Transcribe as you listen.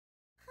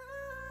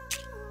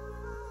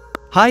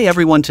Hi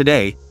everyone,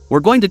 today,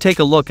 we're going to take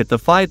a look at the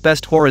 5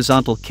 best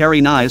horizontal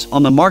carry knives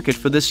on the market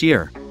for this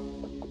year.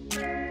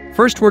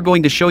 First, we're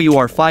going to show you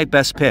our 5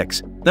 best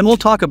picks, then we'll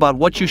talk about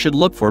what you should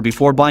look for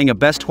before buying a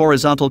best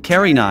horizontal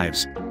carry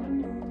knives.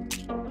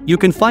 You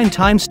can find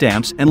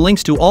timestamps and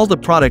links to all the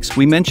products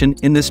we mention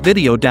in this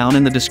video down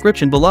in the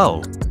description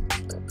below.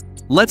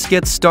 Let's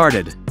get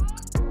started.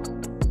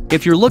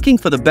 If you're looking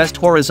for the best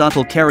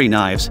horizontal carry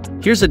knives,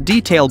 here's a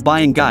detailed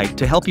buying guide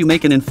to help you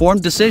make an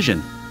informed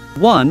decision.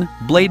 1.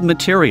 Blade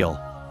material.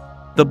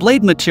 The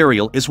blade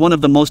material is one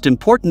of the most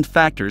important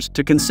factors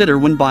to consider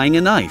when buying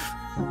a knife.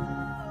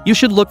 You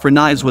should look for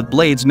knives with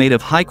blades made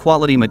of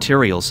high-quality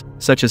materials,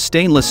 such as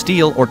stainless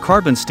steel or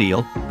carbon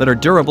steel, that are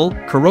durable,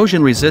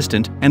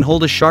 corrosion-resistant, and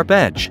hold a sharp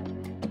edge.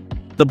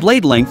 The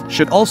blade length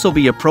should also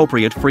be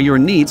appropriate for your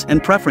needs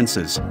and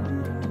preferences.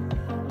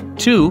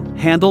 2.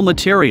 Handle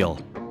material.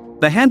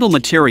 The handle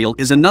material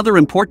is another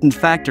important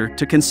factor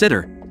to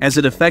consider, as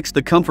it affects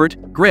the comfort,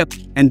 grip,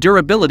 and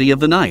durability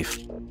of the knife.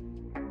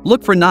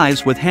 Look for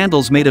knives with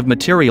handles made of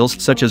materials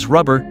such as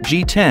rubber,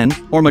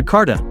 G10, or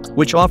micarta,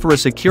 which offer a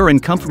secure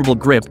and comfortable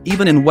grip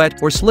even in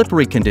wet or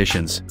slippery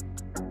conditions.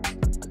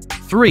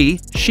 3.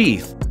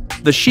 Sheath.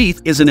 The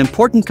sheath is an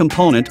important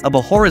component of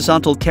a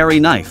horizontal carry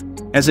knife,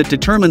 as it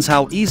determines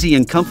how easy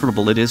and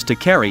comfortable it is to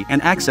carry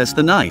and access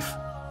the knife.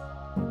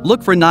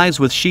 Look for knives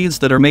with sheaths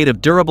that are made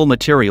of durable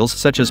materials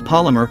such as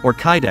polymer or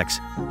Kydex,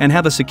 and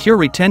have a secure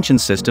retention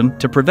system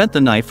to prevent the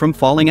knife from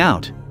falling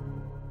out.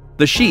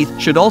 The sheath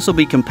should also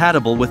be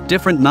compatible with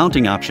different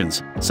mounting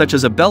options, such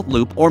as a belt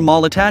loop or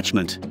maul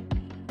attachment.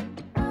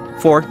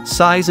 4.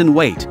 Size and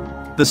weight.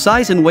 The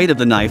size and weight of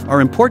the knife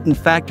are important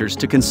factors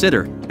to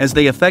consider, as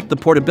they affect the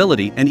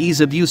portability and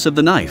ease of use of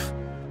the knife.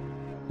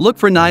 Look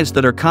for knives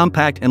that are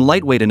compact and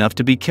lightweight enough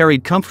to be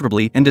carried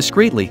comfortably and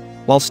discreetly,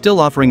 while still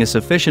offering a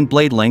sufficient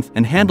blade length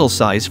and handle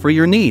size for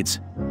your needs.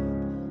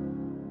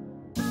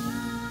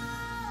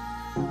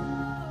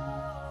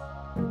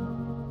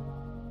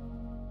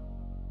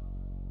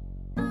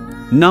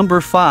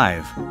 Number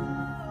 5.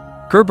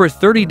 Gerber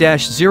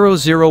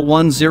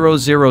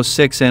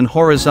 30-001006N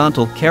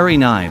Horizontal Carry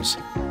Knives.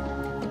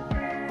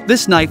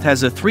 This knife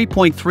has a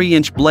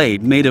 3.3-inch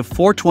blade made of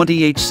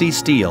 420HC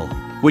steel,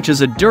 which is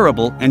a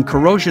durable and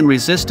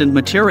corrosion-resistant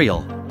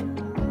material.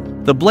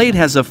 The blade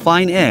has a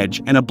fine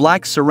edge and a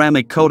black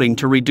ceramic coating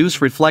to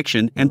reduce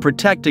reflection and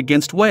protect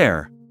against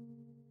wear.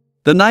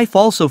 The knife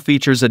also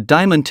features a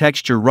diamond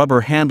texture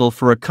rubber handle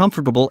for a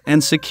comfortable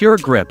and secure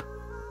grip.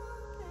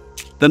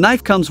 The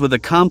knife comes with a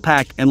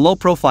compact and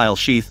low-profile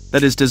sheath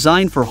that is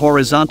designed for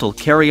horizontal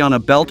carry on a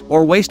belt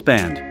or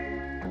waistband.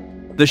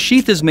 The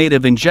sheath is made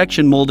of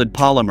injection-molded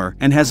polymer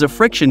and has a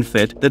friction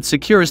fit that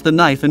secures the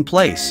knife in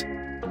place.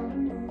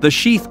 The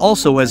sheath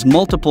also has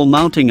multiple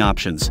mounting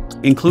options,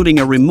 including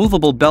a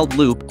removable belt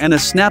loop and a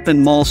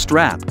snap-in maul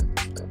strap.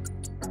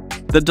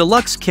 The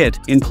deluxe kit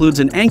includes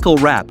an ankle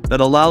wrap that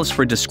allows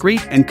for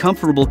discreet and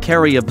comfortable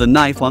carry of the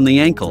knife on the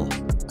ankle.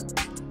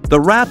 The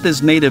wrap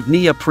is made of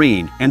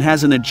neoprene and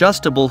has an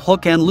adjustable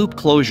hook and loop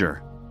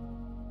closure.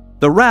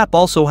 The wrap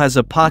also has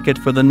a pocket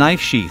for the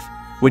knife sheath,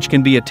 which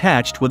can be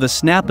attached with a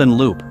snap-in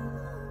loop.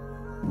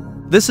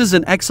 This is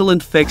an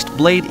excellent fixed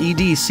blade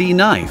EDC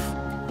knife.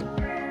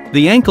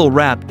 The ankle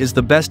wrap is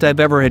the best I've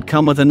ever had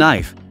come with a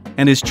knife,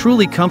 and is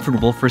truly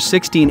comfortable for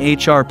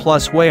 16HR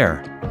plus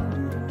wear.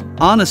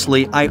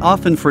 Honestly, I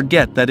often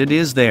forget that it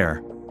is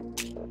there.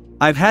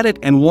 I've had it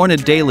and worn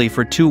it daily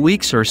for 2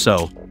 weeks or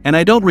so, and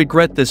I don't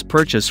regret this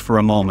purchase for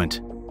a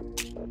moment.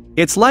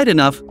 It's light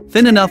enough,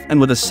 thin enough, and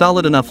with a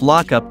solid enough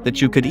lockup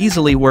that you could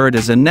easily wear it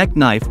as a neck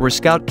knife or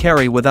scout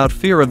carry without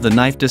fear of the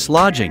knife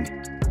dislodging.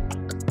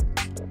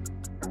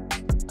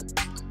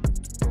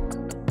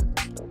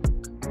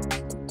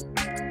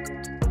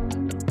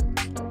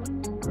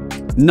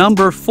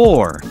 Number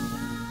 4.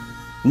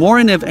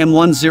 Moriniv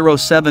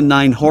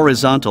M1079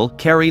 Horizontal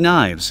Carry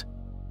Knives.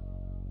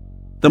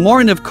 The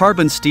Moriniv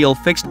carbon steel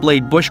fixed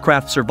blade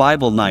bushcraft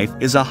survival knife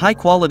is a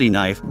high-quality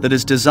knife that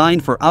is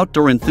designed for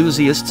outdoor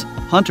enthusiasts,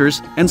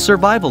 hunters, and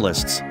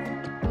survivalists.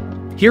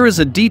 Here is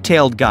a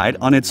detailed guide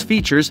on its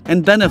features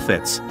and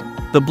benefits.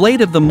 The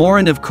blade of the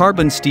Moriniv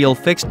carbon steel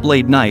fixed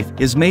blade knife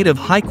is made of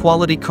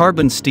high-quality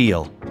carbon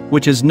steel,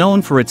 which is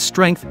known for its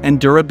strength and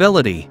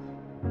durability.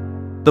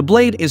 The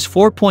blade is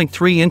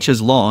 4.3 inches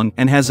long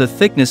and has a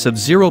thickness of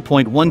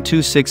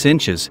 0.126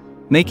 inches,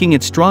 making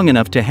it strong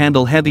enough to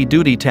handle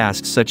heavy-duty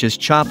tasks such as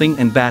chopping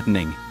and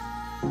battening.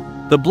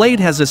 The blade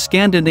has a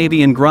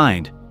Scandinavian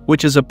grind,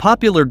 which is a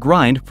popular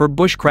grind for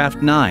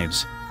bushcraft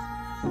knives.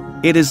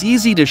 It is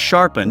easy to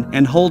sharpen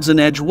and holds an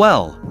edge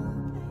well.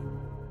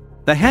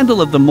 The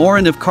handle of the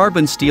Moriniv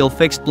carbon steel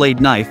fixed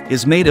blade knife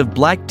is made of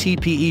black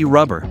TPE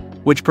rubber,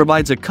 which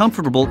provides a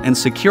comfortable and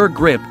secure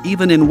grip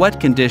even in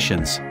wet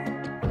conditions.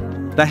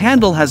 The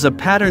handle has a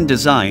pattern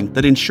design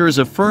that ensures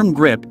a firm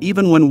grip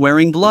even when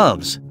wearing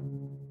gloves.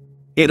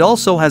 It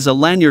also has a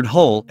lanyard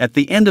hole at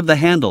the end of the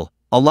handle,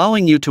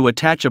 allowing you to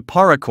attach a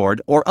paracord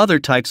or other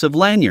types of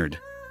lanyard.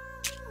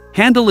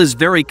 Handle is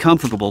very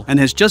comfortable and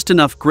has just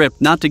enough grip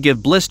not to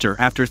give blister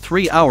after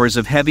 3 hours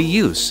of heavy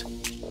use.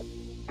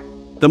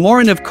 The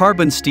Morinov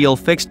carbon steel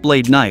fixed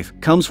blade knife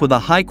comes with a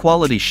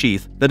high-quality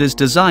sheath that is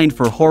designed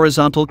for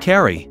horizontal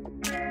carry.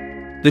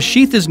 The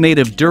sheath is made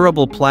of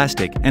durable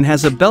plastic and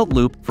has a belt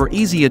loop for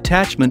easy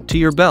attachment to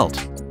your belt.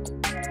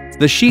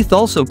 The sheath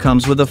also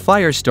comes with a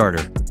fire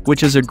starter,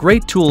 which is a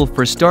great tool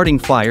for starting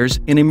fires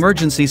in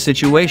emergency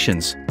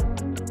situations.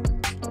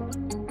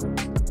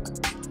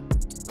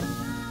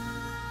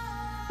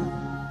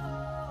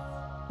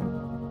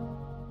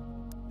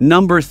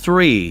 Number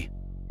 3.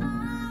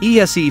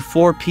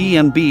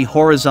 ESE4PMB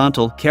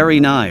Horizontal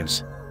Carry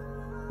Knives.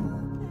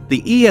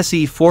 The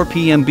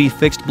ESE4PMB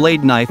fixed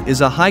blade knife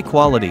is a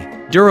high-quality,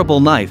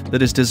 durable knife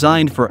that is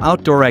designed for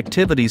outdoor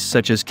activities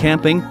such as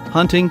camping,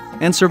 hunting,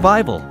 and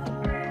survival.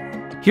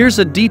 Here's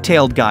a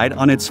detailed guide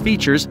on its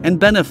features and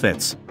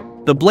benefits.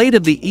 The blade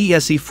of the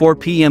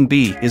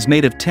ESE4PMB is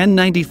made of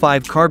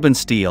 1095 carbon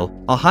steel,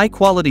 a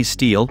high-quality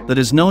steel that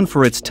is known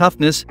for its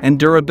toughness and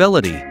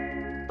durability.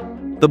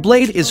 The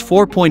blade is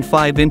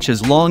 4.5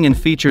 inches long and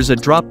features a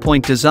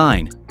drop-point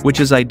design,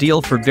 which is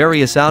ideal for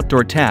various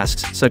outdoor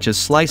tasks such as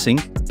slicing,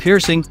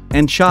 piercing,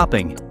 and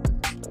chopping.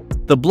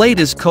 The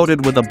blade is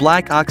coated with a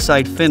black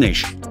oxide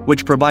finish,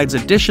 which provides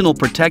additional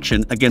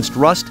protection against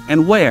rust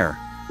and wear.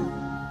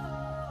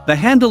 The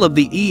handle of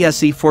the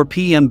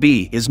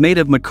ESE4PMB is made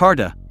of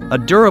micarta, a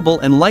durable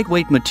and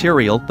lightweight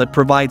material that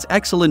provides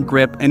excellent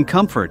grip and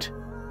comfort.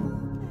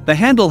 The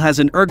handle has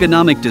an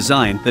ergonomic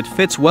design that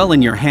fits well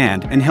in your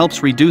hand and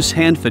helps reduce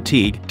hand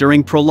fatigue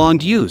during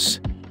prolonged use.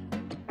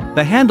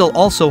 The handle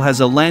also has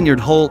a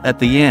lanyard hole at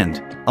the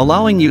end,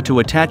 allowing you to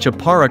attach a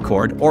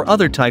paracord or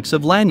other types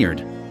of lanyard.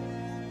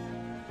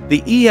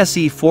 The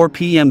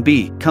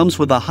ESE4PMB comes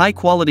with a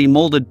high-quality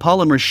molded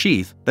polymer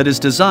sheath that is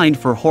designed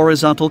for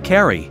horizontal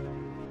carry.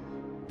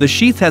 The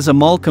sheath has a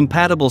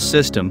MAL-compatible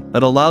system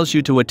that allows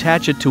you to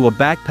attach it to a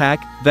backpack,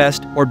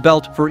 vest, or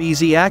belt for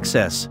easy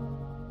access.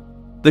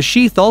 The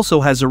sheath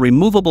also has a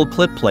removable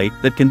clip plate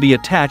that can be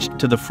attached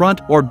to the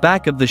front or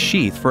back of the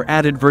sheath for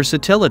added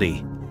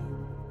versatility.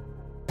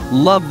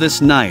 Love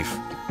this knife.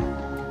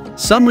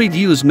 Some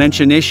reviews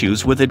mention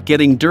issues with it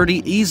getting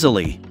dirty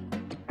easily.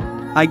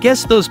 I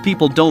guess those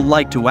people don't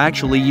like to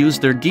actually use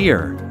their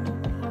gear.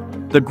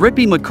 The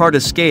grippy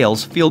micarta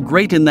scales feel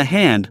great in the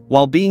hand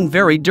while being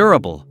very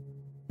durable.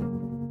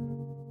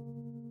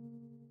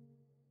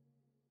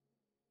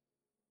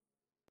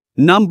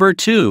 Number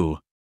 2.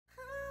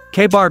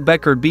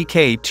 Ka-Bar-Becker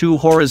BK2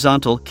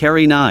 Horizontal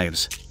Carry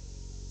Knives.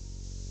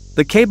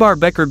 The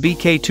Ka-Bar-Becker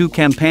BK2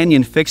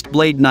 Companion Fixed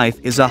Blade Knife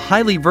is a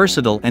highly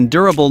versatile and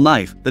durable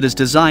knife that is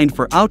designed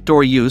for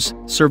outdoor use,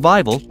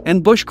 survival,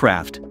 and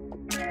bushcraft.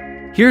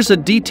 Here's a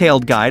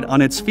detailed guide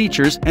on its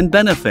features and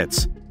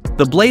benefits.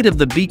 The blade of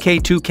the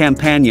BK2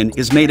 Companion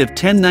is made of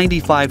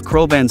 1095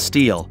 Crowband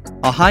steel,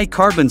 a high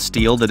carbon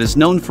steel that is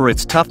known for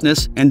its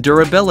toughness and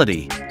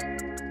durability.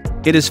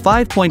 It is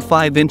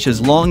 5.5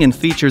 inches long and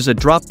features a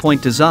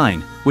drop-point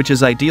design, which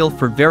is ideal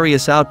for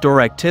various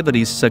outdoor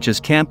activities such as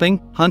camping,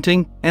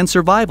 hunting, and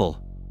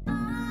survival.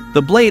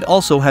 The blade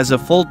also has a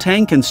full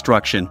tang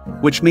construction,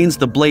 which means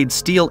the blade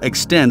steel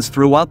extends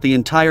throughout the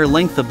entire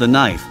length of the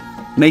knife,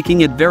 making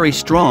it very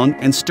strong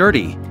and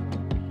sturdy.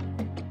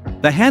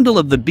 The handle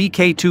of the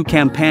BK2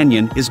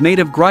 Companion is made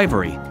of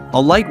Grivory, a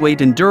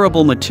lightweight and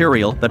durable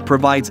material that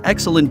provides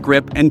excellent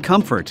grip and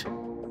comfort.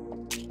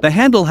 The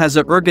handle has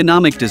an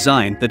ergonomic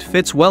design that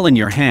fits well in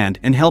your hand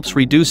and helps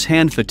reduce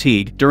hand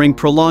fatigue during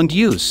prolonged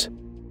use.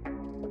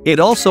 It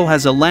also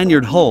has a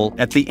lanyard hole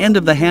at the end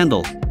of the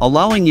handle,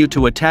 allowing you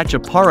to attach a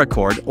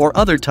paracord or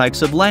other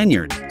types of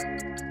lanyard.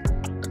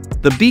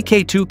 The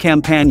BK2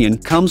 Companion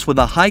comes with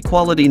a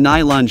high-quality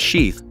nylon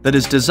sheath that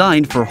is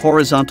designed for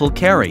horizontal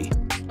carry.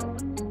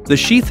 The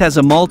sheath has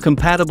a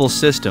MAL-compatible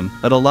system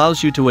that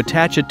allows you to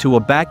attach it to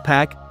a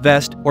backpack,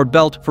 vest, or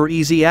belt for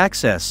easy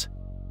access.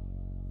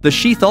 The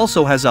sheath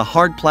also has a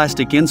hard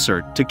plastic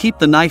insert to keep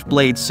the knife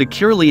blade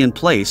securely in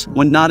place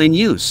when not in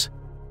use.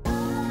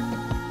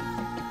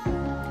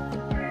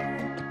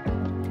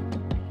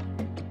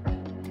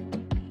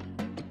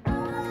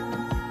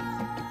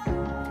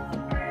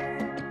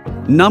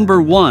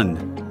 Number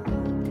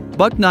 1.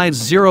 Buck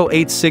Knives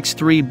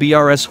 0863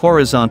 BRS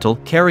Horizontal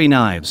Carry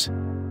Knives.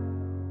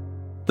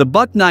 The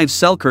Buck Knives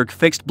Selkirk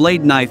Fixed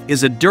Blade Knife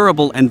is a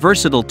durable and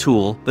versatile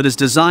tool that is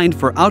designed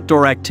for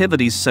outdoor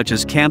activities such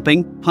as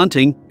camping,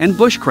 hunting, and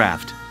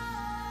bushcraft.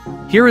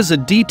 Here is a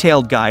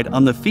detailed guide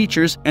on the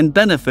features and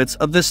benefits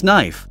of this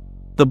knife.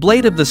 The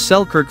blade of the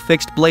Selkirk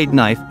Fixed Blade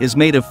Knife is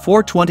made of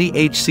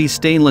 420HC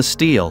stainless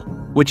steel,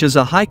 which is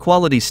a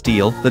high-quality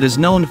steel that is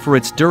known for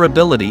its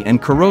durability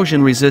and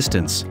corrosion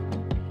resistance.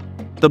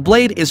 The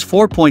blade is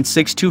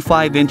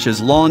 4.625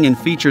 inches long and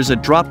features a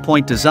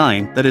drop-point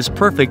design that is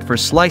perfect for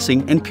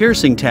slicing and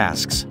piercing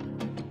tasks.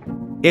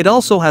 It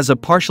also has a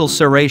partial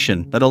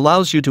serration that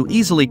allows you to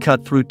easily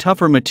cut through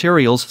tougher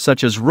materials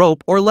such as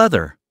rope or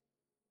leather.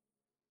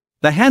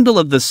 The handle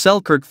of the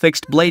Selkirk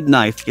Fixed Blade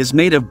Knife is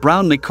made of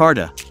brown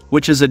micarta,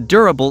 which is a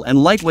durable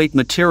and lightweight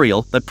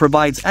material that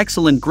provides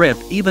excellent grip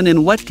even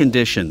in wet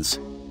conditions.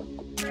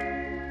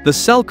 The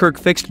Selkirk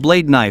fixed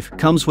blade knife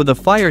comes with a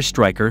fire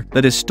striker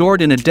that is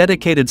stored in a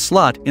dedicated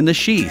slot in the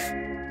sheath.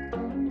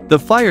 The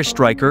fire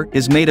striker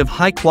is made of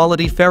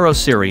high-quality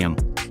ferrocerium,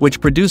 which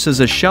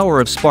produces a shower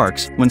of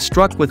sparks when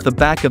struck with the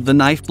back of the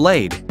knife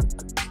blade.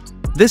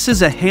 This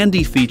is a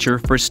handy feature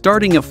for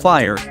starting a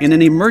fire in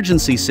an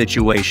emergency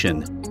situation.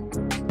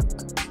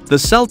 The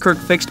Selkirk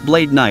fixed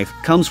blade knife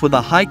comes with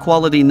a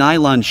high-quality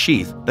nylon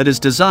sheath that is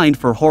designed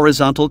for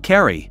horizontal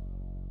carry.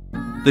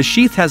 The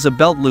sheath has a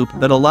belt loop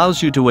that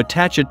allows you to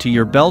attach it to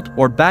your belt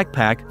or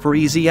backpack for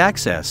easy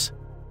access.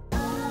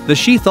 The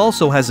sheath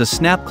also has a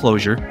snap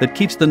closure that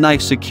keeps the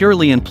knife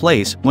securely in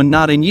place when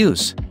not in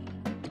use.